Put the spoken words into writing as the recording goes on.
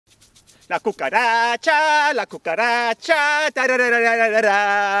La cucaracha, da da da da da da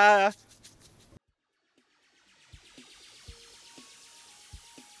da.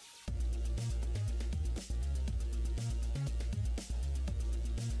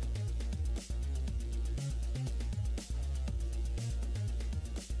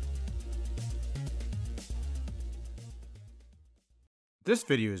 This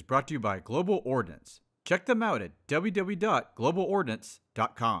video is brought to you by Global Ordnance. Check them out at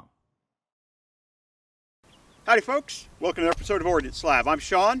www.globalordnance.com. Howdy folks, welcome to another episode of Ordnance Lab. I'm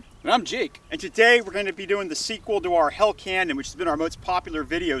Sean. And I'm Jake. And today we're going to be doing the sequel to our Hell Cannon, which has been our most popular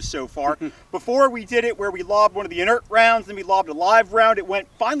video so far. Before we did it where we lobbed one of the inert rounds, then we lobbed a live round. It went,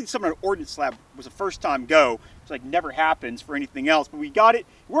 finally something on Ordnance Lab was a first time go. It's like never happens for anything else, but we got it. It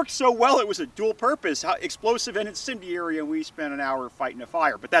worked so well, it was a dual purpose, explosive and incendiary, and we spent an hour fighting a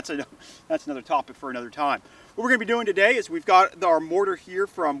fire. But that's another topic for another time. What we're going to be doing today is we've got our mortar here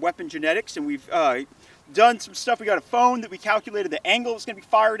from Weapon Genetics, and we've done some stuff. We got a phone that we calculated the angle it's going to be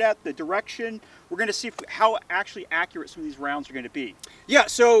fired at, the direction. We're going to see how actually accurate some of these rounds are going to be. Yeah,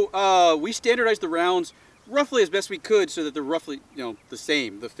 so we standardized the rounds roughly as best we could so that they're roughly, the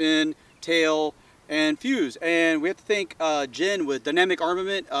same. The fin, tail, and fuse. And we have to thank Jen with Dynamic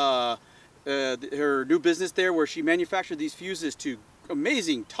Armament, her new business there, where she manufactured these fuses to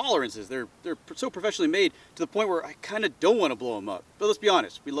amazing tolerances. They're so professionally made to the point where I kind of don't want to blow them up. But let's be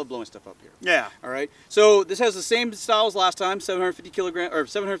honest, we love blowing stuff up here. Yeah. All right. So this has the same style as last time,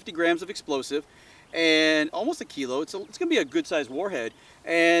 750 grams of explosive, and almost a kilo. It's going to be a good sized warhead,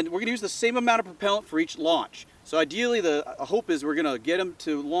 and we're going to use the same amount of propellant for each launch. So ideally, the hope is we're going to get them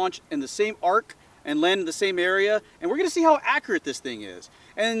to launch in the same arc and land in the same area, and we're going to see how accurate this thing is.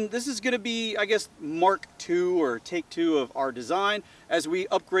 And this is going to be, I guess, Mark II or take 2 of our design as we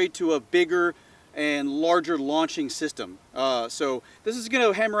upgrade to a bigger and larger launching system. So this is going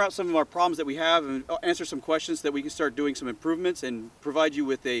to hammer out some of our problems that we have and answer some questions so that we can start doing some improvements and provide you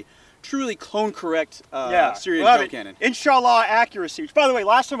with a truly clone correct Syrian shell cannon. Inshallah accuracy, which by the way,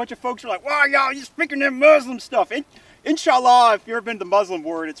 last time a bunch of folks were like, wow, y'all, you're speaking them Muslim stuff. Inshallah, if you've ever been to the Muslim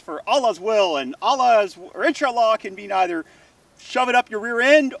word, it's for Allah's will, and inshallah can mean either shove it up your rear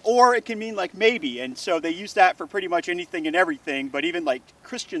end, or it can mean like maybe, and so they use that for pretty much anything and everything, but even like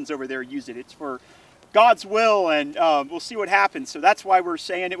Christians over there use it. It's for God's will, and we'll see what happens. So that's why we're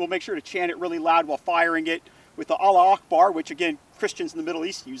saying it. We'll make sure to chant it really loud while firing it with the Allah Akbar, which again, Christians in the Middle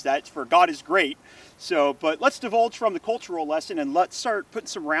East use that. It's for God is great. So, but let's divulge from the cultural lesson and let's start putting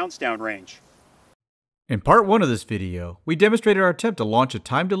some rounds downrange. In part 1 of this video, we demonstrated our attempt to launch a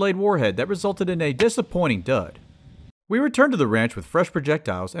time-delayed warhead that resulted in a disappointing dud. We returned to the ranch with fresh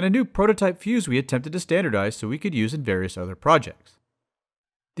projectiles and a new prototype fuse we attempted to standardize so we could use in various other projects.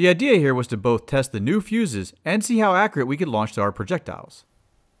 The idea here was to both test the new fuses and see how accurate we could launch our projectiles.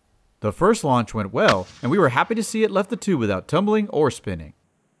 The first launch went well, and we were happy to see it left the tube without tumbling or spinning.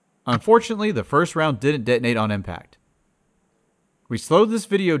 Unfortunately, the first round didn't detonate on impact. We slowed this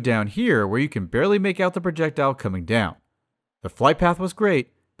video down here where you can barely make out the projectile coming down. The flight path was great,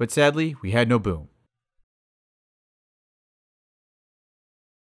 but sadly, we had no boom.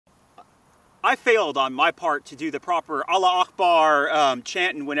 I failed on my part to do the proper Allah Akbar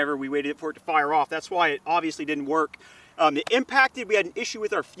chanting whenever we waited for it to fire off. That's why it obviously didn't work. It impacted, we had an issue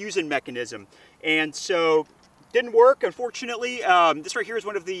with our fusing mechanism, and so didn't work, unfortunately. This right here is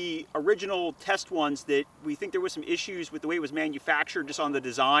one of the original test ones that we think there was some issues with the way it was manufactured, just on the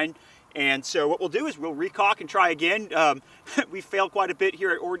design. And so what we'll do is we'll recock and try again. We failed quite a bit here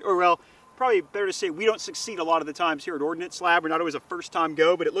at probably better to say we don't succeed a lot of the times here at Ordnance Lab. We're not always a first time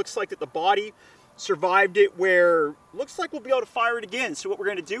go, but it looks like that the body survived it, where looks like we'll be able to fire it again. So what we're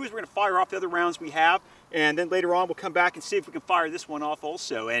going to do is we're going to fire off the other rounds we have, and then later on we'll come back and see if we can fire this one off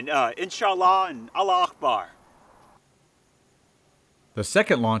also. And inshallah and Allah Akbar. The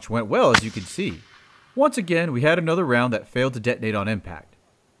second launch went well, as you can see. Once again, we had another round that failed to detonate on impact.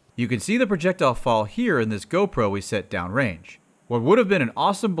 You can see the projectile fall here in this GoPro we set downrange. What would have been an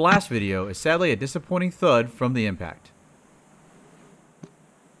awesome blast video is sadly a disappointing thud from the impact.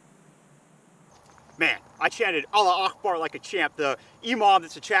 Man, I chanted Allah Akbar like a champ. The imam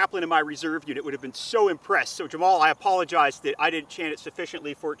that's a chaplain in my reserve unit would have been so impressed. So Jamal, I apologize that I didn't chant it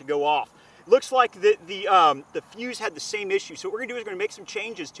sufficiently for it to go off. Looks like the fuse had the same issue, so what we're going to do is we're going to make some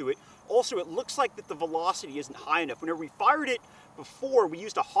changes to it. Also, it looks like that the velocity isn't high enough. Whenever we fired it before, we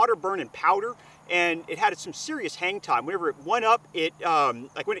used a hotter burn in powder, and it had some serious hang time. Whenever it went up,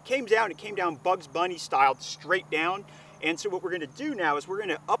 like when it came down Bugs Bunny style, straight down. And so what we're going to do now is we're going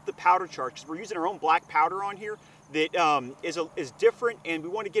to up the powder charge, because we're using our own black powder on here. that is different, and we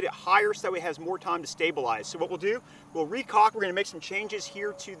want to get it higher so that way it has more time to stabilize. So what we'll do, we'll recock. We're going to make some changes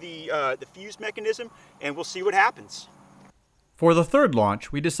here to the fuse mechanism, and we'll see what happens. For the third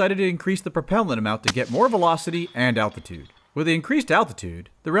launch, we decided to increase the propellant amount to get more velocity and altitude. With the increased altitude,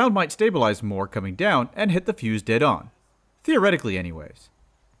 the round might stabilize more coming down and hit the fuse dead on. Theoretically anyways.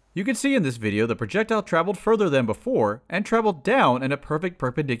 You can see in this video the projectile traveled further than before and traveled down in a perfect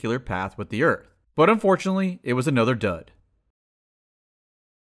perpendicular path with the Earth. But unfortunately, it was another dud.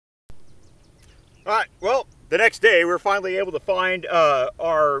 Alright, well, the next day we were finally able to find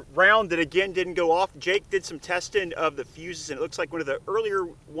our round that again didn't go off. Jake did some testing of the fuses, and it looks like one of the earlier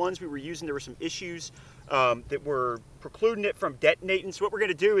ones we were using, there were some issues that were precluding it from detonating. So what we're going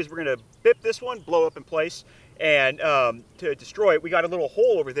to do is we're going to bip this one, blow up in place, and to destroy it, we got a little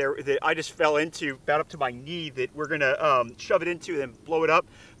hole over there that I just fell into, about up to my knee, that we're going to shove it into and blow it up.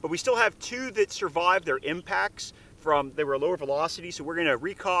 But we still have two that survived their impacts. They were a lower velocity, so we're going to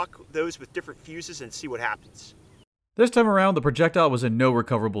recock those with different fuses and see what happens. This time around, the projectile was in no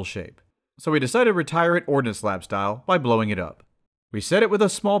recoverable shape, so we decided to retire it Ordnance Lab style by blowing it up. We set it with a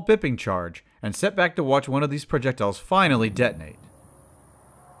small bipping charge and set back to watch one of these projectiles finally detonate.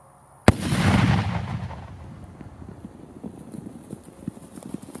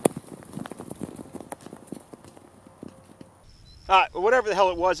 Whatever the hell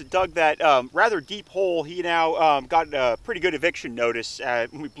it was, it dug that rather deep hole. He now got a pretty good eviction notice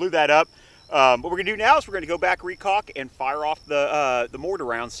when we blew that up. What we're going to do now is we're going to go back, recock, and fire off the mortar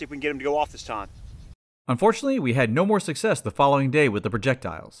rounds, see if we can get them to go off this time. Unfortunately, we had no more success the following day with the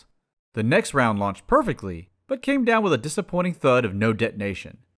projectiles. The next round launched perfectly, but came down with a disappointing thud of no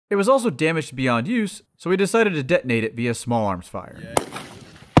detonation. It was also damaged beyond use, so we decided to detonate it via small arms fire.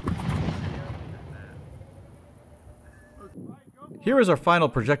 Here is our final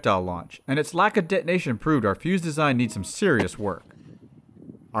projectile launch, and its lack of detonation proved our fuse design needs some serious work.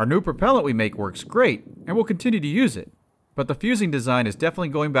 Our new propellant we make works great, and we'll continue to use it, but the fusing design is definitely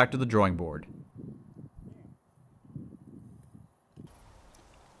going back to the drawing board.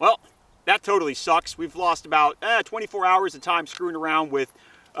 Well, that totally sucks. We've lost about 24 hours of time screwing around with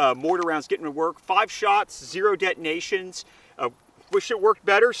mortar rounds getting to work. 5 shots, 0 detonations. Wish it worked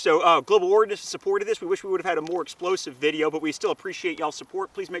better. So Global Ordnance supported this. We wish we would have had a more explosive video, but we still appreciate y'all's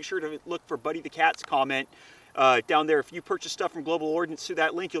support. Please make sure to look for Buddy the Cat's comment down there. If you purchase stuff from Global Ordnance through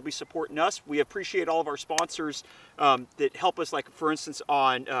that link, you'll be supporting us. We appreciate all of our sponsors that help us, like for instance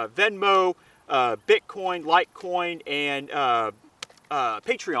on Venmo, Bitcoin, Litecoin, and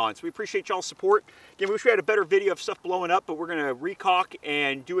Patreon. So we appreciate y'all's support. Again, we wish we had a better video of stuff blowing up, but we're going to recock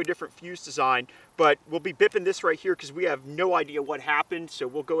and do a different fuse design. But we'll be bipping this right here because we have no idea what happened. So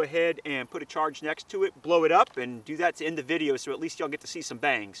we'll go ahead and put a charge next to it, blow it up, and do that to end the video so at least y'all get to see some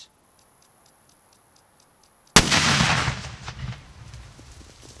bangs.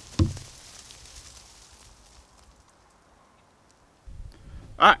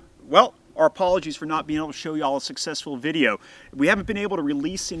 All right, well, our apologies for not being able to show y'all a successful video. We haven't been able to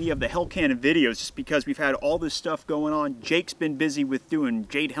release any of the Hell Cannon videos just because we've had all this stuff going on. Jake's been busy with doing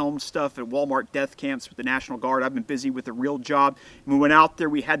Jade Helm stuff at Walmart death camps with the National Guard. I've been busy with a real job. When we went out there,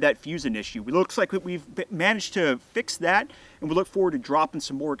 we had that fusing issue. It looks like we've managed to fix that, and we look forward to dropping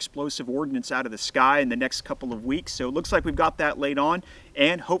some more explosive ordnance out of the sky in the next couple of weeks. So it looks like we've got that laid on,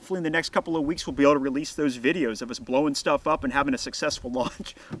 and hopefully in the next couple of weeks we'll be able to release those videos of us blowing stuff up and having a successful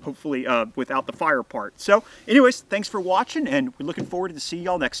launch, hopefully without the fire part. So anyways, thanks for watching, and we're looking forward to see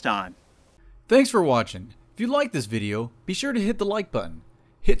y'all next time. Thanks for watching. If you like this video, be sure to hit the like button,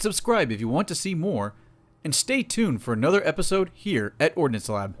 hit subscribe if you want to see more, and stay tuned for another episode here at Ordnance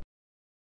Lab.